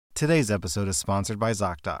Today's episode is sponsored by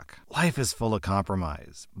ZocDoc. Life is full of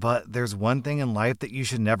compromise, but there's one thing in life that you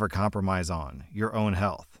should never compromise on: your own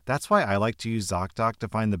health. That's why I like to use ZocDoc to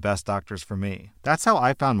find the best doctors for me. That's how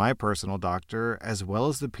I found my personal doctor, as well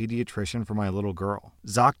as the pediatrician for my little girl.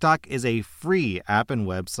 ZocDoc is a free app and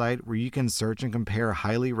website where you can search and compare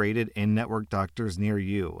highly rated in-network doctors near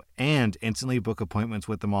you and instantly book appointments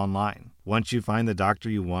with them online. Once you find the doctor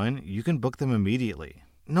you want, you can book them immediately.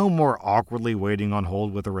 No more awkwardly waiting on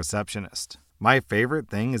hold with a receptionist. My favorite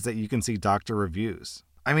thing is that you can see doctor reviews.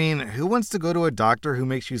 I mean, who wants to go to a doctor who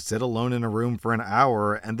makes you sit alone in a room for an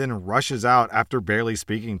hour and then rushes out after barely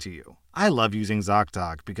speaking to you? I love using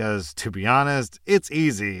ZocDoc because, to be honest, it's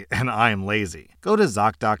easy and I'm lazy. Go to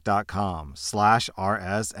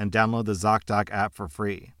ZocDoc.com/RS and download the ZocDoc app for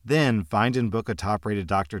free. Then find and book a top-rated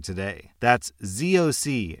doctor today. That's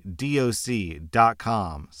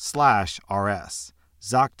ZocDoc.com/RS.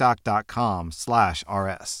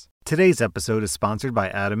 ZocDoc.com/RS. Today's episode is sponsored by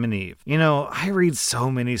Adam and Eve. You know, I read so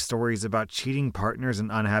many stories about cheating partners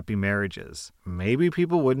and unhappy marriages. Maybe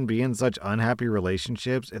people wouldn't be in such unhappy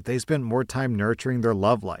relationships if they spent more time nurturing their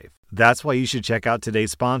love life. That's why you should check out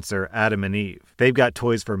today's sponsor, Adam and Eve. They've got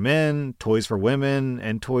toys for men, toys for women,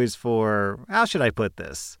 and toys for, how should I put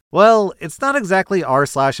this? Well, it's not exactly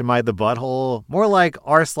r/am I the butthole, more like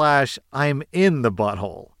r/I'm in the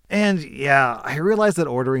butthole. And yeah, I realize that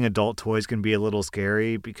ordering adult toys can be a little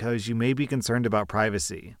scary because you may be concerned about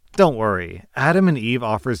privacy. Don't worry, Adam and Eve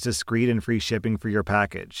offers discreet and free shipping for your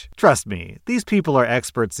package. Trust me, these people are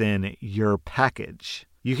experts in your package.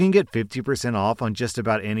 You can get 50% off on just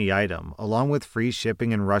about any item, along with free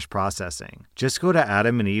shipping and rush processing. Just go to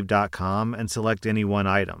adamandeve.com and select any one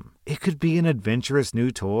item. It could be an adventurous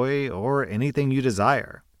new toy or anything you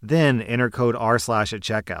desire. Then enter code r/ at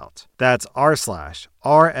checkout. That's r/RSLASH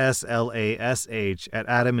at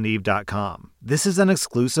adamandeve.com. This is an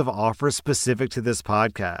exclusive offer specific to this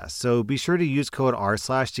podcast, so be sure to use code r/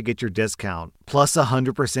 to get your discount, plus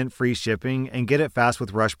 100% free shipping, and get it fast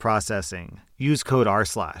with rush processing. Use code r/.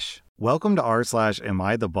 Welcome to r/Am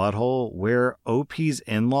I the Butthole, where OP's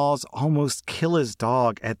in-laws almost kill his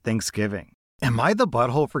dog at Thanksgiving. Am I the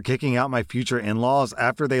butthole for kicking out my future in-laws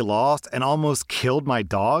after they lost and almost killed my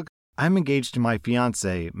dog? I'm engaged to my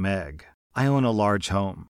fiancée, Meg. I own a large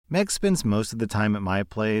home. Meg spends most of the time at my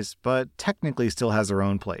place, but technically still has her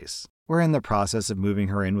own place. We're in the process of moving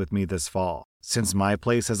her in with me this fall. Since my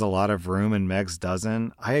place has a lot of room and Meg's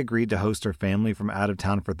doesn't, I agreed to host her family from out of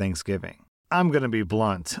town for Thanksgiving. I'm gonna be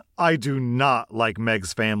blunt. I do not like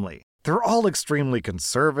Meg's family. They're all extremely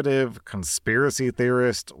conservative, conspiracy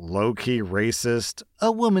theorist, low-key racist,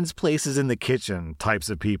 a woman's place is in the kitchen types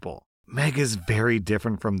of people. Meg is very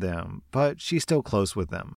different from them, but she's still close with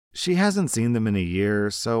them. She hasn't seen them in a year,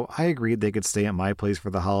 so I agreed they could stay at my place for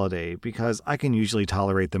the holiday because I can usually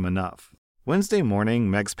tolerate them enough. Wednesday morning,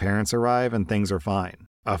 Meg's parents arrive and things are fine.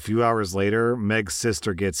 A few hours later, Meg's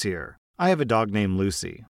sister gets here. I have a dog named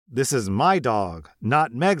Lucy. This is my dog,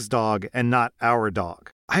 not Meg's dog, and not our dog.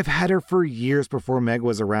 I've had her for years before Meg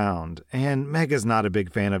was around, and Meg is not a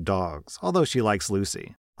big fan of dogs, although she likes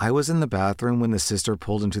Lucy. I was in the bathroom when the sister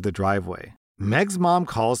pulled into the driveway. Meg's mom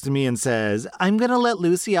calls to me and says, "I'm gonna let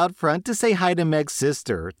Lucy out front to say hi to Meg's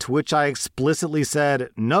sister," to which I explicitly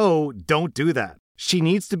said, "No, don't do that. She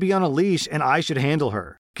needs to be on a leash and I should handle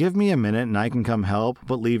her. Give me a minute and I can come help,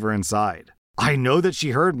 but leave her inside." I know that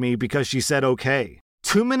she heard me because she said okay.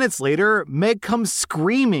 2 minutes later, Meg comes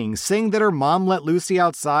screaming, saying that her mom let Lucy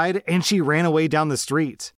outside and she ran away down the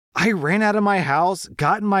street. I ran out of my house,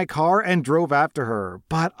 got in my car, and drove after her,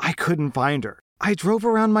 but I couldn't find her. I drove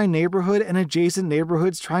around my neighborhood and adjacent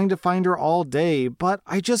neighborhoods trying to find her all day, but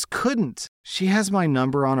I just couldn't. She has my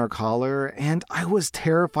number on her collar, and I was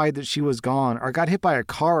terrified that she was gone or got hit by a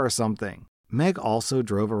car or something. Meg also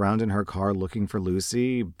drove around in her car looking for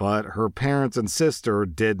Lucy, but her parents and sister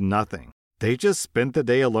did nothing. They just spent the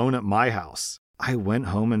day alone at my house. I went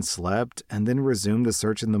home and slept, and then resumed the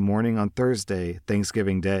search in the morning on Thursday,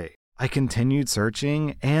 Thanksgiving Day. I continued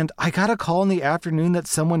searching, and I got a call in the afternoon that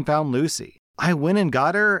someone found Lucy. I went and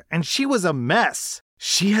got her, and she was a mess.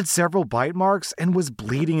 She had several bite marks and was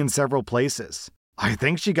bleeding in several places. I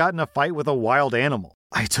think she got in a fight with a wild animal.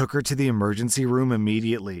 I took her to the emergency room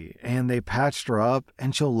immediately, and they patched her up,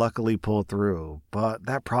 and she'll luckily pull through. But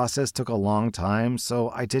that process took a long time, so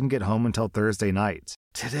I didn't get home until Thursday night.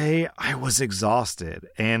 Today, I was exhausted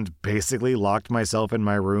and basically locked myself in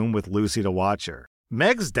my room with Lucy to watch her.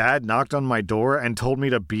 Meg's dad knocked on my door and told me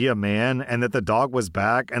to be a man and that the dog was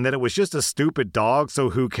back and that it was just a stupid dog, so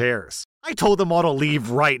who cares? I told them all to leave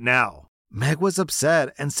right now. Meg was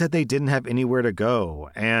upset and said they didn't have anywhere to go,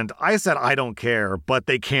 and I said I don't care, but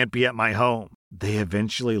they can't be at my home. They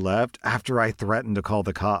eventually left after I threatened to call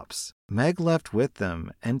the cops. Meg left with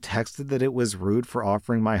them and texted that it was rude for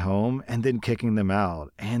offering my home and then kicking them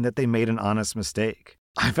out, and that they made an honest mistake.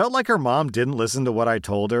 I felt like her mom didn't listen to what I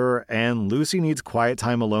told her, and Lucy needs quiet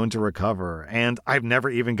time alone to recover, and I've never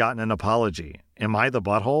even gotten an apology. Am I the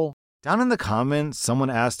butthole? Down in the comments, someone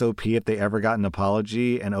asked OP if they ever got an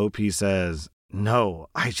apology, and OP says, "No,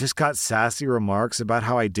 I just got sassy remarks about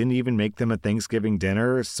how I didn't even make them a Thanksgiving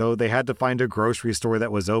dinner, so they had to find a grocery store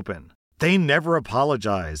that was open." They never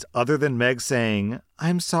apologized, other than Meg saying,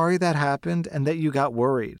 "I'm sorry that happened and that you got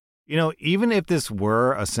worried." You know, even if this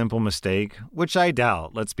were a simple mistake, which I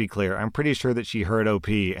doubt, let's be clear, I'm pretty sure that she heard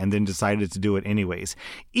OP and then decided to do it anyways.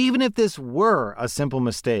 Even if this were a simple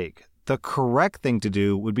mistake, the correct thing to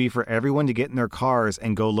do would be for everyone to get in their cars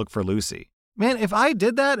and go look for Lucy. Man, if I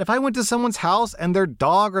did that, if I went to someone's house and their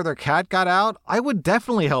dog or their cat got out, I would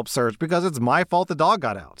definitely help search because it's my fault the dog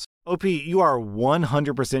got out. OP, you are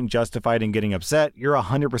 100% justified in getting upset. You're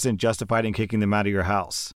 100% justified in kicking them out of your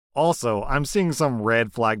house. Also, I'm seeing some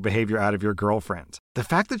red flag behavior out of your girlfriend. The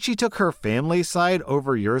fact that she took her family's side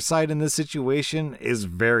over your side in this situation is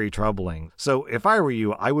very troubling. So if I were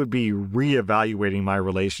you, I would be reevaluating my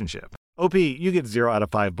relationship. OP, you get 0 out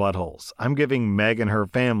of 5 buttholes. I'm giving Meg and her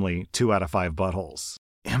family 2 out of 5 buttholes.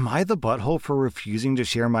 Am I the butthole for refusing to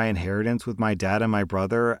share my inheritance with my dad and my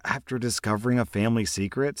brother after discovering a family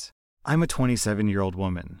secret? I'm a 27-year-old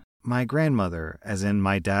woman. My grandmother, as in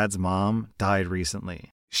my dad's mom, died recently.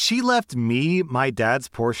 She left me my dad's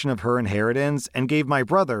portion of her inheritance and gave my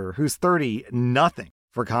brother, who's 30, nothing.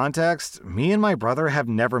 For context, me and my brother have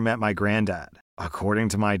never met my granddad. According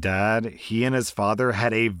to my dad, he and his father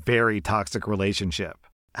had a very toxic relationship.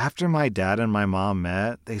 After my dad and my mom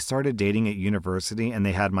met, they started dating at university and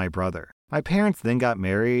they had my brother. My parents then got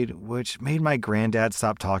married, which made my granddad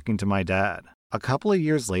stop talking to my dad. A couple of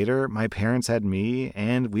years later, my parents had me,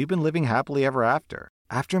 and we've been living happily ever after.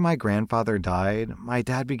 After my grandfather died, my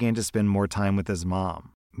dad began to spend more time with his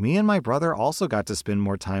mom. Me and my brother also got to spend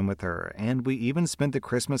more time with her, and we even spent the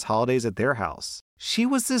Christmas holidays at their house. She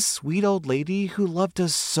was this sweet old lady who loved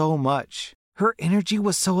us so much. Her energy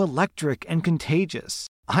was so electric and contagious.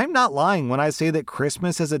 I'm not lying when I say that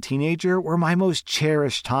Christmas as a teenager were my most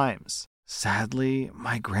cherished times. Sadly,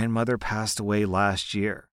 my grandmother passed away last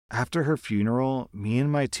year. After her funeral, me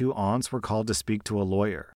and my 2 aunts were called to speak to a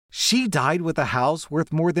lawyer. She died with a house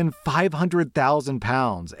worth more than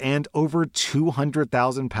 £500,000 and over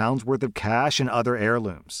 £200,000 worth of cash and other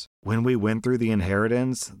heirlooms. When we went through the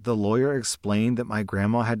inheritance, the lawyer explained that my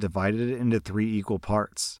grandma had divided it into 3 equal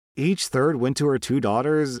parts. Each third went to her 2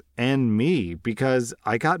 daughters and me because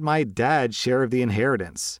I got my dad's share of the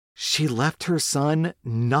inheritance. She left her son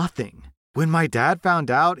nothing. When my dad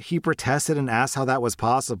found out, he protested and asked how that was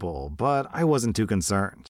possible, but I wasn't too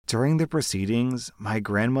concerned. During the proceedings, my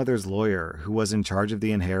grandmother's lawyer, who was in charge of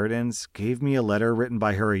the inheritance, gave me a letter written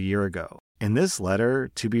by her a year ago. In this letter,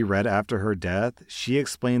 to be read after her death, she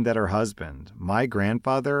explained that her husband, my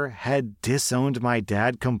grandfather, had disowned my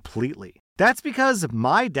dad completely. That's because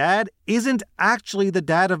my dad isn't actually the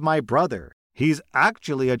dad of my brother. He's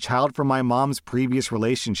actually a child from my mom's previous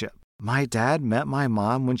relationship. My dad met my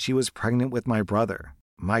mom when she was pregnant with my brother.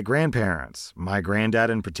 My grandparents, my granddad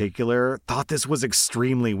in particular, thought this was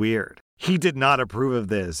extremely weird. He did not approve of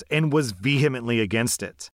this and was vehemently against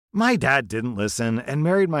it. My dad didn't listen and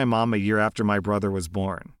married my mom a year after my brother was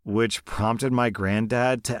born, which prompted my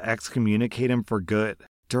granddad to excommunicate him for good.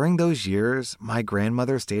 During those years, my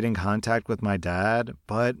grandmother stayed in contact with my dad,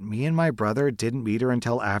 but me and my brother didn't meet her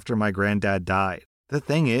until after my granddad died. The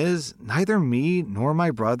thing is, neither me nor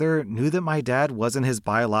my brother knew that my dad wasn't his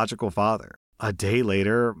biological father. A day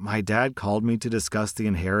later, my dad called me to discuss the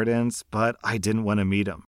inheritance, but I didn't want to meet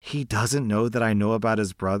him. He doesn't know that I know about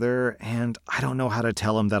his brother, and I don't know how to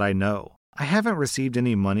tell him that I know. I haven't received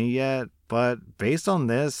any money yet, but based on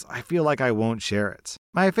this, I feel like I won't share it.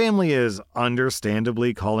 My family is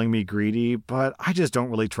understandably calling me greedy, but I just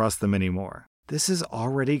don't really trust them anymore. This is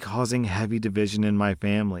already causing heavy division in my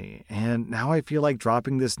family, and now I feel like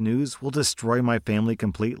dropping this news will destroy my family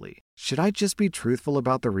completely. Should I just be truthful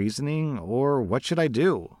about the reasoning, or what should I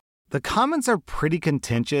do? The comments are pretty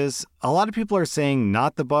contentious. A lot of people are saying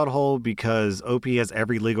not the butthole because OP has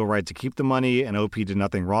every legal right to keep the money and OP did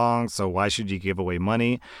nothing wrong, so why should you give away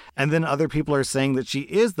money? And then other people are saying that she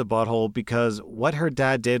is the butthole because what her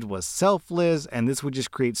dad did was selfless and this would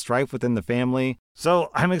just create strife within the family. So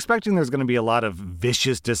I'm expecting there's going to be a lot of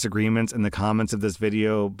vicious disagreements in the comments of this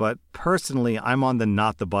video, but personally I'm on the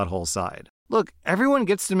not the butthole side. Look, everyone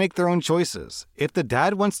gets to make their own choices. If the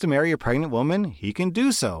dad wants to marry a pregnant woman, he can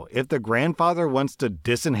do so. If the grandfather wants to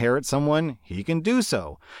disinherit someone, he can do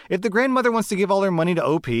so. If the grandmother wants to give all her money to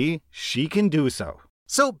OP, she can do so.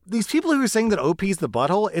 So these people who are saying that OP's the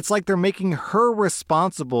butthole, it's like they're making her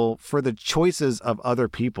responsible for the choices of other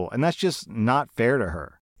people, and that's just not fair to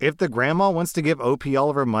her. If the grandma wants to give OP all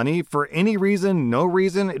of her money for any reason, no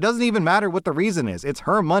reason, it doesn't even matter what the reason is. It's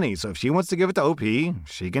her money, so if she wants to give it to OP,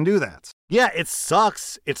 she can do that. Yeah, it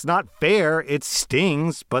sucks. It's not fair. It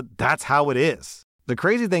stings, but that's how it is. The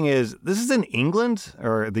crazy thing is, this is in England,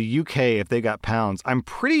 or the UK if they got pounds. I'm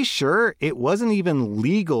pretty sure it wasn't even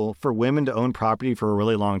legal for women to own property for a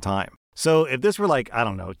really long time. So if this were like, I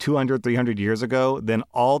don't know, 200, 300 years ago, then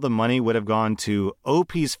all the money would have gone to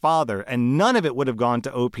OP's father and none of it would have gone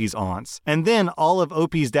to OP's aunts. And then all of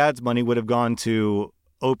OP's dad's money would have gone to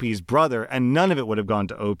OP's brother and none of it would have gone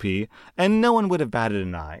to OP and no one would have batted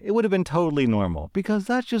an eye. It would have been totally normal because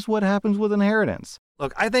that's just what happens with inheritance.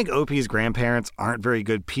 Look, I think OP's grandparents aren't very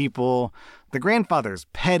good people. The grandfather's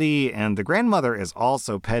petty and the grandmother is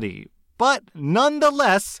also petty. But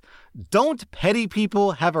nonetheless, don't petty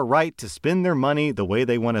people have a right to spend their money the way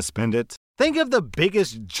they want to spend it? Think of the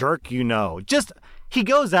biggest jerk you know. He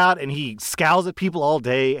goes out and he scowls at people all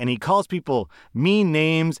day and he calls people mean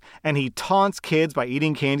names and he taunts kids by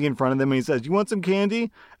eating candy in front of them and he says, "You want some candy?"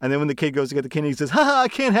 And then when the kid goes to get the candy, he says, "Ha, I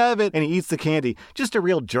can't have it." And he eats the candy. Just a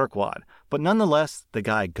real jerkwad. But nonetheless, the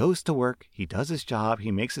guy goes to work, he does his job,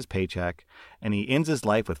 he makes his paycheck, and he ends his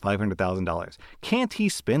life with $500,000. Can't he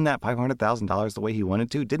spend that $500,000 the way he wanted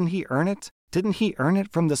to? Didn't he earn it? Didn't he earn it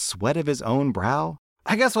from the sweat of his own brow?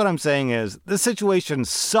 I guess what I'm saying is, this situation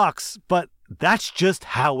sucks, but that's just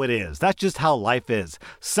how it is. That's just how life is.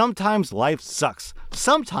 Sometimes life sucks.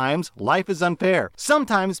 Sometimes life is unfair.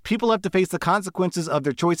 Sometimes people have to face the consequences of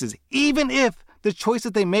their choices, even if the choice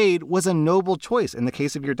that they made was a noble choice. In the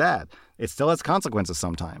case of your dad, it still has consequences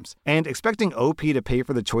sometimes. And expecting OP to pay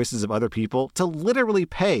for the choices of other people, to literally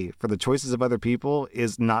pay for the choices of other people,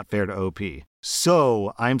 is not fair to OP.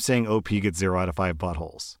 So I'm saying OP gets 0 out of 5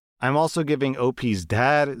 buttholes. I'm also giving OP's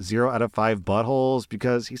dad 0 out of 5 buttholes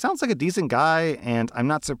because he sounds like a decent guy and I'm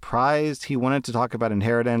not surprised he wanted to talk about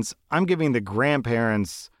inheritance. I'm giving the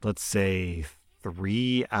grandparents, let's say,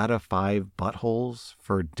 3 out of 5 buttholes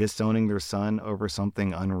for disowning their son over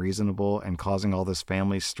something unreasonable and causing all this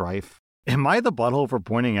family strife. Am I the butthole for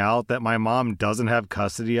pointing out that my mom doesn't have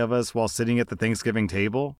custody of us while sitting at the Thanksgiving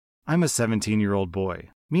table? I'm a 17-year-old boy.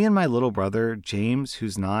 Me and my little brother, James,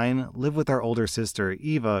 who's 9, live with our older sister,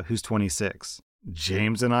 Eva, who's 26.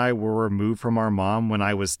 James and I were removed from our mom when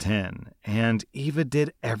I was 10, and Eva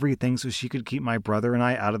did everything so she could keep my brother and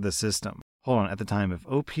I out of the system. Hold on, at the time, if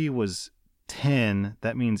OP was 10,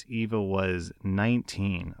 that means Eva was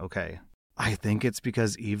 19. Okay. I think it's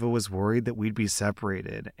because Eva was worried that we'd be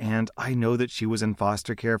separated, and I know that she was in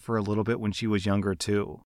foster care for a little bit when she was younger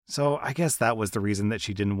too. So I guess that was the reason that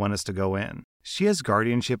she didn't want us to go in. She has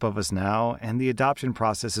guardianship of us now, and the adoption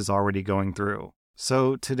process is already going through.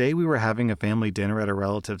 So today we were having a family dinner at a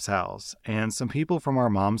relative's house, and some people from our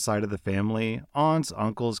mom's side of the family, aunts,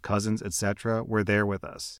 uncles, cousins, etc., were there with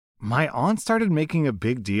us. My aunt started making a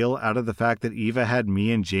big deal out of the fact that Eva had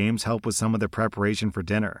me and James help with some of the preparation for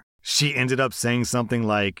dinner. She ended up saying something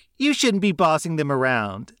like, "You shouldn't be bossing them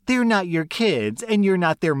around. They're not your kids, and you're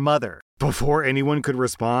not their mother." Before anyone could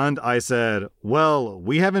respond, I said, "Well,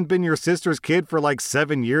 we haven't been your sister's kid for like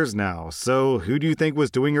 7 years now, so who do you think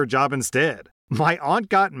was doing her job instead?" My aunt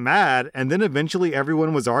got mad, and then eventually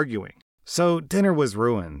everyone was arguing. So dinner was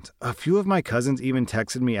ruined. A few of my cousins even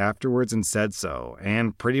texted me afterwards and said so,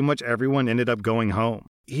 and pretty much everyone ended up going home.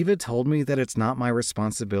 Eva told me that it's not my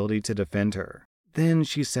responsibility to defend her. Then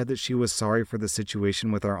she said that she was sorry for the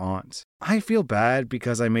situation with our aunt. I feel bad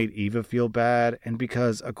because I made Eva feel bad, and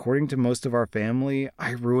because, according to most of our family,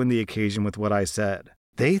 I ruined the occasion with what I said.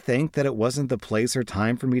 They think that it wasn't the place or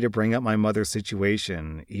time for me to bring up my mother's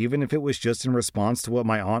situation, even if it was just in response to what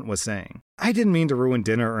my aunt was saying. I didn't mean to ruin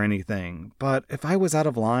dinner or anything, but if I was out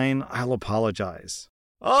of line, I'll apologize.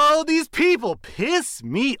 Oh, these people piss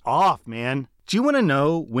me off, man. Do you want to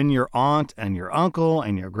know when your aunt and your uncle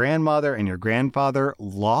and your grandmother and your grandfather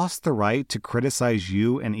lost the right to criticize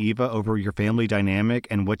you and Eva over your family dynamic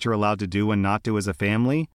and what you're allowed to do and not do as a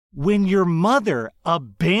family? When your mother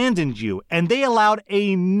abandoned you and they allowed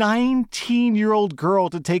a 19-year-old girl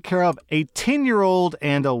to take care of a 10-year-old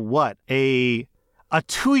and a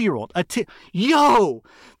 2-year-old. Yo!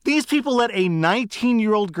 These people let a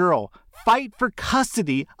 19-year-old girl fight for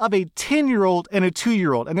custody of a 10-year-old and a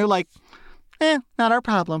 2-year-old. And they're like, not our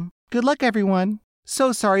problem. Good luck, everyone.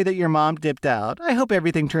 So sorry that your mom dipped out. I hope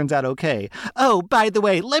everything turns out okay. Oh, by the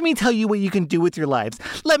way, let me tell you what you can do with your lives.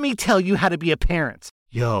 Let me tell you how to be a parent.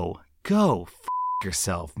 Yo, go f***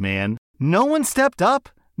 yourself, man. No one stepped up.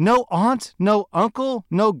 No aunt, no uncle,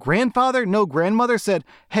 no grandfather, no grandmother said,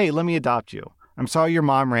 hey, let me adopt you. I'm sorry your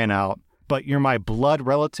mom ran out, but you're my blood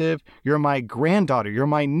relative. You're my granddaughter. You're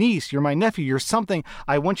my niece. You're my nephew. You're something.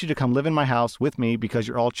 I want you to come live in my house with me because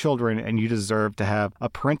you're all children and you deserve to have a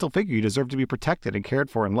parental figure. You deserve to be protected and cared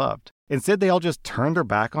for and loved. Instead, they all just turned their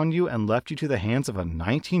back on you and left you to the hands of a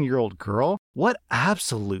 19-year-old girl? What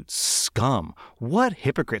absolute scum. What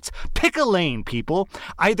hypocrites. Pick a lane, people.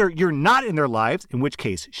 Either you're not in their lives, in which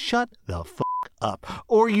case, shut the f*** up.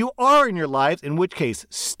 Or you are in your lives, in which case,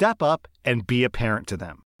 step up and be a parent to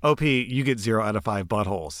them. OP, you get 0 out of 5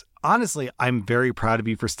 buttholes. Honestly, I'm very proud of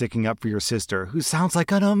you for sticking up for your sister, who sounds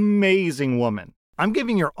like an amazing woman. I'm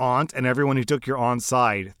giving your aunt and everyone who took your aunt's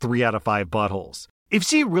side 3 out of 5 buttholes. If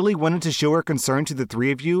she really wanted to show her concern to the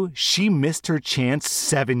three of you, she missed her chance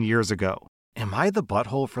 7 years ago. Am I the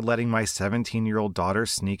butthole for letting my 17-year-old daughter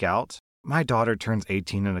sneak out? My daughter turns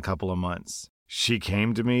 18 in a couple of months. She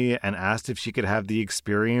came to me and asked if she could have the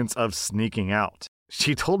experience of sneaking out.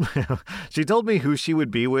 She told me who she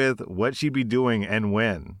would be with, what she'd be doing, and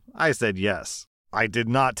when. I said yes. I did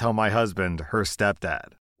not tell my husband, her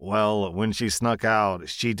stepdad. Well, when she snuck out,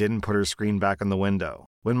 she didn't put her screen back on the window.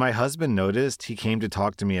 When my husband noticed, he came to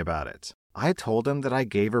talk to me about it. I told him that I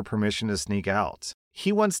gave her permission to sneak out.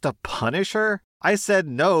 He wants to punish her? I said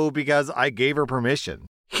no because I gave her permission.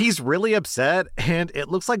 He's really upset, and it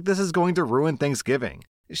looks like this is going to ruin Thanksgiving.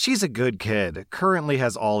 She's a good kid, currently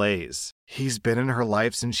has all A's. He's been in her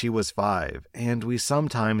life since she was 5, and we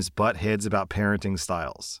sometimes butt heads about parenting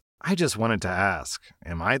styles. I just wanted to ask,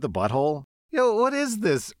 am I the butthole? Yo, what is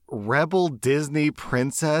this rebel Disney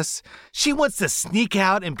princess? She wants to sneak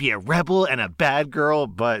out and be a rebel and a bad girl,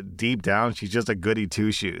 but deep down she's just a goody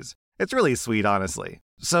two-shoes. It's really sweet, honestly.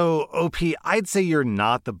 So, OP, I'd say you're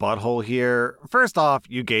not the butthole here. First off,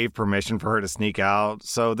 you gave permission for her to sneak out,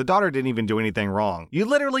 so the daughter didn't even do anything wrong. You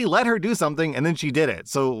literally let her do something and then she did it,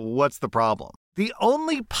 so what's the problem? The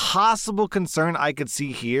only possible concern I could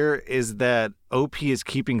see here is that OP is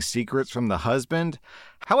keeping secrets from the husband.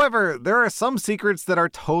 However, there are some secrets that are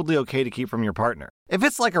totally okay to keep from your partner. If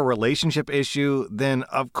it's like a relationship issue, then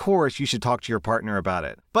of course you should talk to your partner about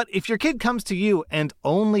it. But if your kid comes to you and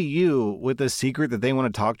only you with a secret that they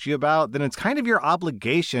want to talk to you about, then it's kind of your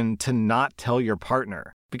obligation to not tell your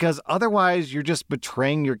partner. Because otherwise you're just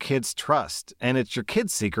betraying your kid's trust. And it's your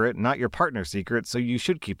kid's secret, not your partner's secret, so you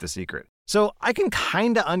should keep the secret. So I can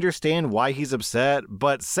kind of understand why he's upset,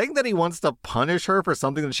 but saying that he wants to punish her for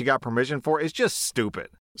something that she got permission for is just stupid.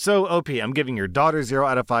 So OP, I'm giving your daughter 0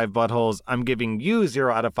 out of 5 buttholes, I'm giving you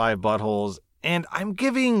 0 out of 5 buttholes, and I'm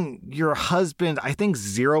giving your husband, I think,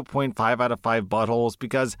 0.5 out of 5 buttholes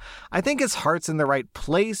because I think his heart's in the right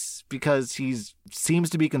place because he seems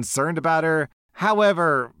to be concerned about her.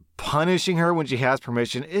 However, punishing her when she has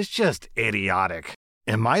permission is just idiotic.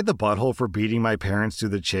 Am I the butthole for beating my parents to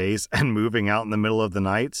the chase and moving out in the middle of the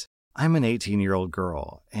night? I'm an 18-year-old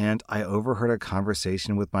girl, and I overheard a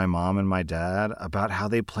conversation with my mom and my dad about how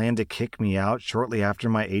they planned to kick me out shortly after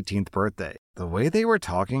my 18th birthday. The way they were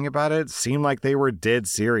talking about it seemed like they were dead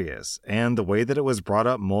serious, and the way that it was brought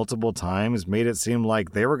up multiple times made it seem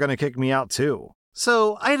like they were going to kick me out too.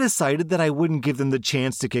 So I decided that I wouldn't give them the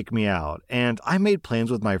chance to kick me out, and I made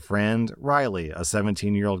plans with my friend, Riley, a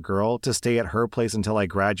 17-year-old girl, to stay at her place until I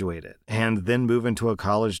graduated, and then move into a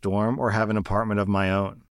college dorm or have an apartment of my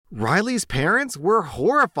own. Riley's parents were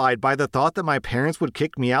horrified by the thought that my parents would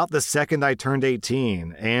kick me out the second I turned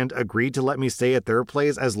 18, and agreed to let me stay at their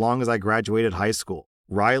place as long as I graduated high school.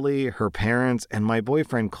 Riley, her parents, and my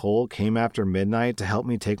boyfriend Cole came after midnight to help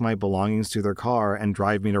me take my belongings to their car and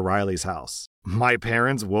drive me to Riley's house. My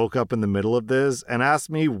parents woke up in the middle of this and asked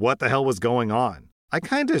me what the hell was going on. I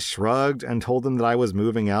kinda shrugged and told them that I was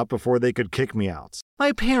moving out before they could kick me out.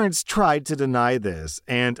 My parents tried to deny this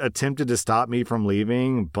and attempted to stop me from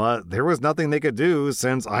leaving, but there was nothing they could do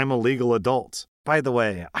since I'm a legal adult. By the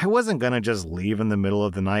way, I wasn't gonna just leave in the middle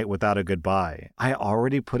of the night without a goodbye. I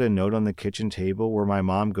already put a note on the kitchen table where my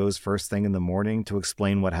mom goes first thing in the morning to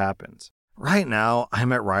explain what happened. Right now,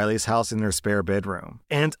 I'm at Riley's house in their spare bedroom,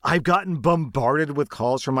 and I've gotten bombarded with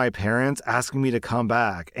calls from my parents asking me to come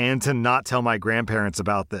back and to not tell my grandparents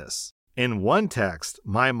about this. In one text,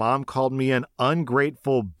 my mom called me an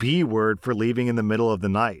ungrateful B-word for leaving in the middle of the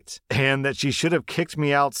night, and that she should have kicked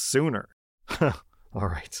me out sooner. All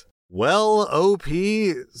right. Well, OP,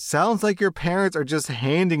 sounds like your parents are just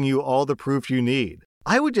handing you all the proof you need.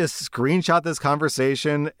 I would just screenshot this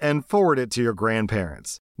conversation and forward it to your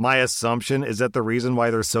grandparents. My assumption is that the reason why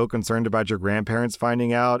they're so concerned about your grandparents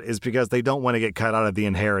finding out is because they don't want to get cut out of the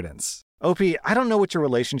inheritance. OP, I don't know what your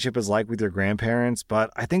relationship is like with your grandparents, but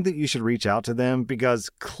I think that you should reach out to them because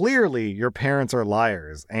clearly your parents are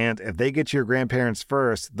liars, and if they get to your grandparents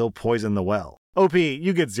first, they'll poison the well. OP,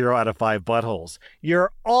 you get 0 out of 5 buttholes.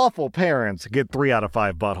 Your awful parents get 3 out of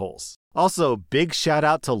 5 buttholes. Also, big shout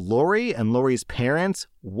out to Lori and Lori's parents.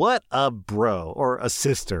 What a bro, or a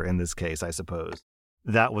sister in this case, I suppose.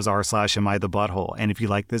 That was r/Am I the Butthole. And if you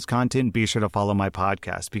like this content, be sure to follow my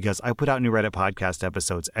podcast because I put out new Reddit podcast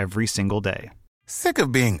episodes every single day. Sick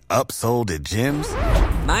of being upsold at gyms?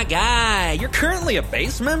 My guy, you're currently a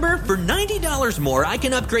base member? For $90 more, I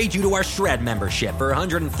can upgrade you to our Shred membership. For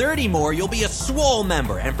 $130 more, you'll be a Swole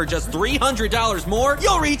member. And for just $300 more,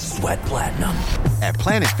 you'll reach Sweat Platinum. At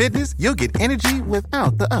Planet Fitness, you'll get energy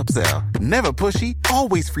without the upsell. Never pushy,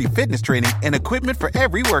 always free fitness training and equipment for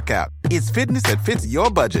every workout. It's fitness that fits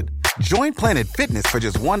your budget. Join Planet Fitness for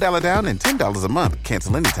just $1 down and $10 a month.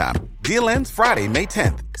 Cancel anytime. Deal ends Friday, May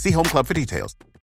 10th. See Home Club for details.